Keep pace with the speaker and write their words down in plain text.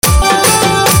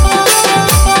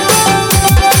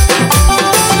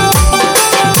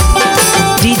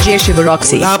Shiva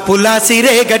Rockzz. Poola Poola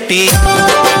Chere Katti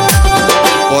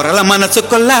Porala manasu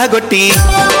kollagotti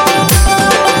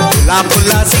Poola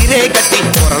Poola Chere Katti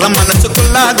Porala manasu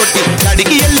kollagotti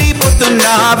Kadiki elli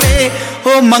potunnave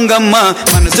O mangamma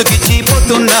manasu kichi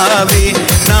potunnave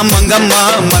Na mangamma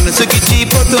manasu kichi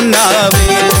potunnave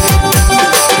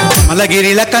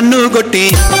Malagirila kannu gotti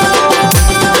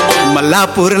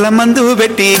Mallapurla mandu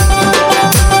betti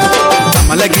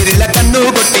మలగిరిల కన్ను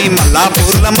కొట్టి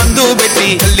మల్లాపూర్ల మందు పెట్టి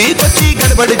గల్లీ కొచ్చి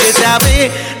గడబడి చేశావే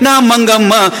నా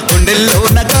మంగమ్మ గుండెల్లో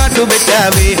నగాటు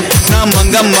పెట్టావే నా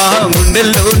మంగమ్మ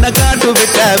గుండెల్లో నగాటు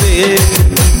పెట్టావే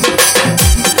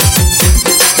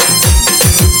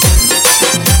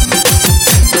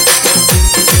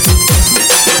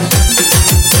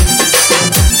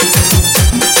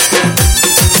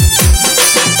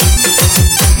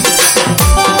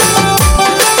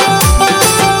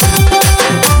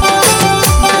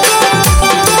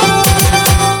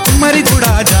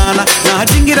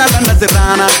జింగిరాల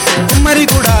నజరానా కుమ్మరి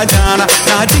కూడా జానా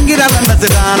నా జింగిరాల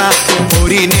నజరానా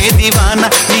ఓరినే దివానా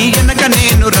నీ ఎనక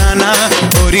నేను రానా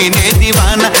ఓరినే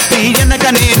దివానా నీ ఎనక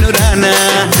నేను రానా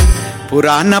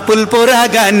పురాణ పుల్పోరా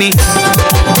గాని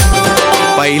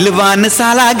పైల్వాన్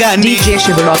సాలా గాని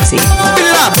Shiva Rockzz.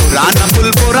 పిల్లా పురాణ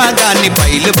పుల్పోరా గాని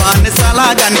పైల్వాన్ సాలా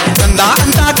గాని దందా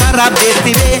అంతా ఖరాబ్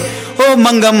చేతివే ఓ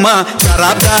మంగమ్మ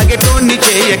ఖరాబ్ దాగెటోన్ని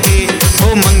చేయకే ఓ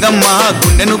మంగమ్మ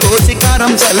గుండెను కోసి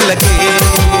కారం చల్లకే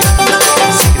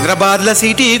సికింద్రాబాద్ల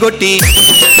సిటీ కొట్టి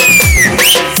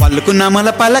పలుకు నమల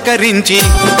పలకరించి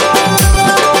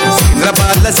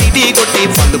సికింద్రాబాద్ల సిటీ కొట్టి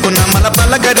పలుకు నమల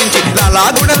పలకరించి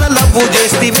లాలాగుడల లవ్వు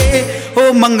చేస్తివే ఓ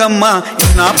మంగమ్మ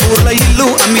ఇస్నాపూర్ల ఇల్లు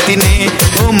అమ్మితినే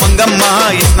ఓ మంగమ్మ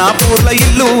ఇస్నాపూర్ల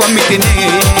ఇల్లు అమ్మితినే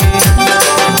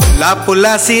పుల్లా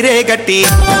పుల్లా సిరే కట్టి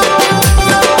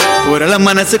పొరల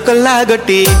మనసు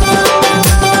కొల్లాగొట్టి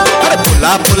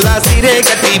పుల్లా పుల్లా సిరే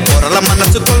కట్టి పొరల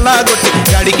మనసు కొల్లాగొట్టి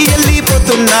గడికి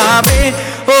వెళ్ళిపోతున్నావే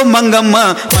ఓ మంగమ్మ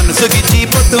మనసు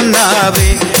గిచ్చిపోతున్నావే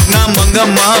నా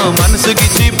మంగమ్మ మనసు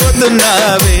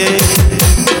గిచ్చిపోతున్నావే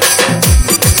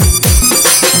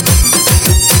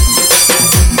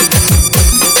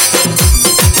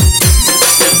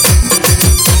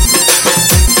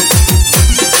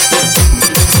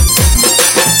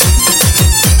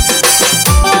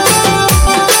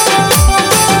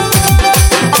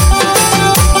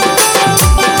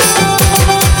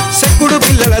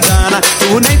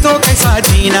తూనైతో కైసా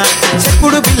జీనా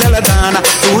చెక్కుడు పిల్లల దాన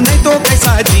తూనైతో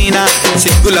కైసా జీనా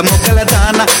సిగ్గుల మొగ్గల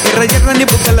దాన ఎర్ర ఎర్రని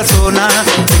బుగ్గల సోనా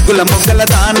సిగ్గుల మొగ్గల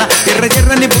దాన ఎర్ర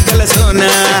ఎర్రని బుగ్గల సోనా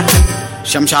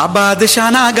శంషాబాద్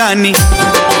షానా గాని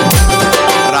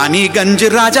రాణిగంజ్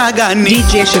రాజా గాని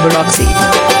Shiva Rockzz.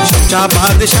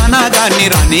 శంషాబాద్ షానా గాని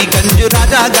రాణిగంజ్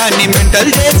రాజా గాని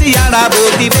మెంటల్ చేసి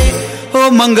ఆడాబోతివే ఓ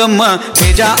మంగమ్మ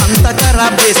తేజ అంత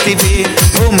ఖరాబ్ చేస్తివే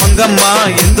ఓ మంగమ్మ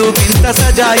ఎందుకింత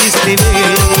సజాయిస్తివే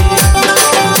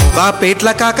పేట్ల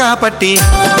కాకా పట్టి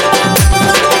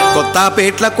కొత్త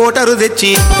పేట్ల కోటరు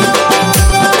తెచ్చి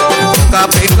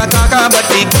పేట్ల కాకా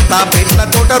బట్టి కొత్త పేట్ల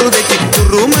కోటరు తెచ్చి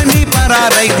తుర్రుమని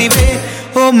పరారైతివే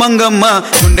ఓ మంగమ్మ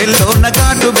గుండెల్లో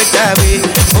నగాటు పెట్టావే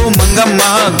ఓ మంగమ్మ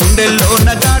గుండెల్లో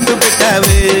నగాటు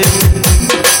పెట్టావే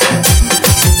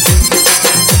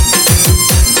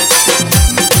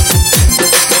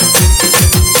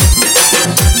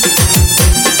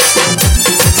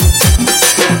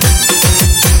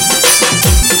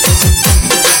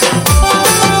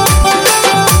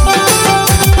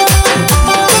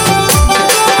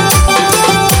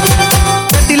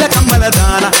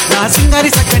సింగారి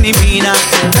సక్కని మీనా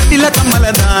కట్టిల కమ్మల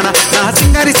దాన నా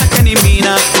సింగారి సక్కని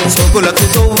మీనా సోకులకు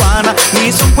తొవ్వాన నీ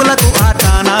సొంపులకు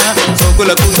ఆటానా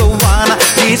సోకులకు తొవ్వాన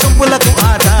నీ సొంపులకు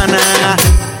ఆటానా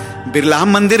బిర్లా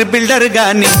మందిర్ బిల్డర్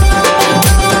గాని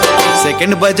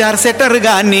సెకండ్ బజార్ సెటర్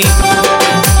గాని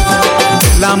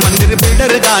బిర్లా మందిర్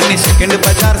బిల్డర్ గాని సెకండ్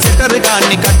బజార్ సెటర్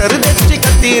గాని కట్టరు తెచ్చి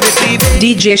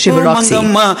కత్తిరితివే Shiva Rockzz.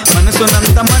 మంగమ్మ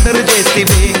మనసునంత మర్డర్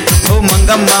చేస్తివే ఓ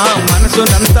మంగమ్మ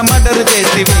మనసునంత మర్డర్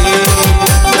చేస్తివే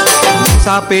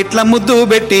సాపేట్ల ముద్దు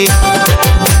పెట్టి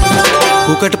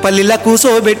కూకట్పల్లిల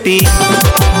కూసోబెట్టి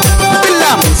పిల్ల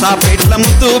ముసాపేట్ల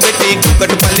ముద్దు పెట్టి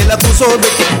కూకట్పల్లిల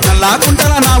కూసోబెట్టి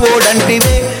నల్లాకుంటల నా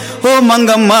ఓడంటివే ఓ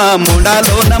మంగమ్మ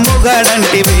మోడాలో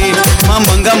నమ్మగాడంటివే మా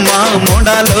మంగమ్మ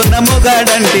మోడాలో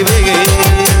నమ్మగాడంటివే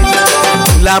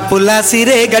పుల్లా పుల్లా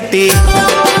సిరే గట్టి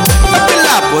పిల్ల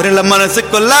పొరల మనసు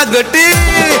కొల్లాగొట్టి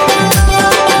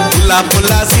పుల్లా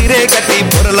పుల్లా సిరే కట్టి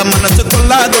పొరల మనసు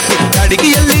కొల్లాగొట్టి అడిగి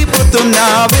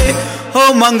వెళ్ళిపోతున్నావే ఓ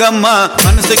మంగమ్మ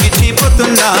మనసు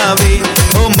గిచ్చిపోతున్నావే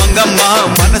ఓ మంగమ్మ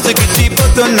మనసు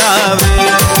గిచ్చిపోతున్నావే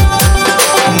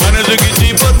మనసు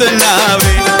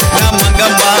గిచ్చిపోతున్నావే నా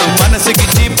మంగమ్మ మనసు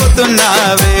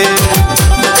గిచ్చిపోతున్నావే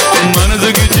మనసు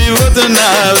గిచ్చి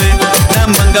పోతున్నావే నా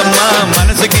మంగమ్మ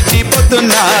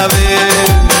మనసుకిచ్చిపోతున్నావే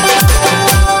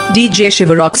DJ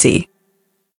Shiva Rockzz.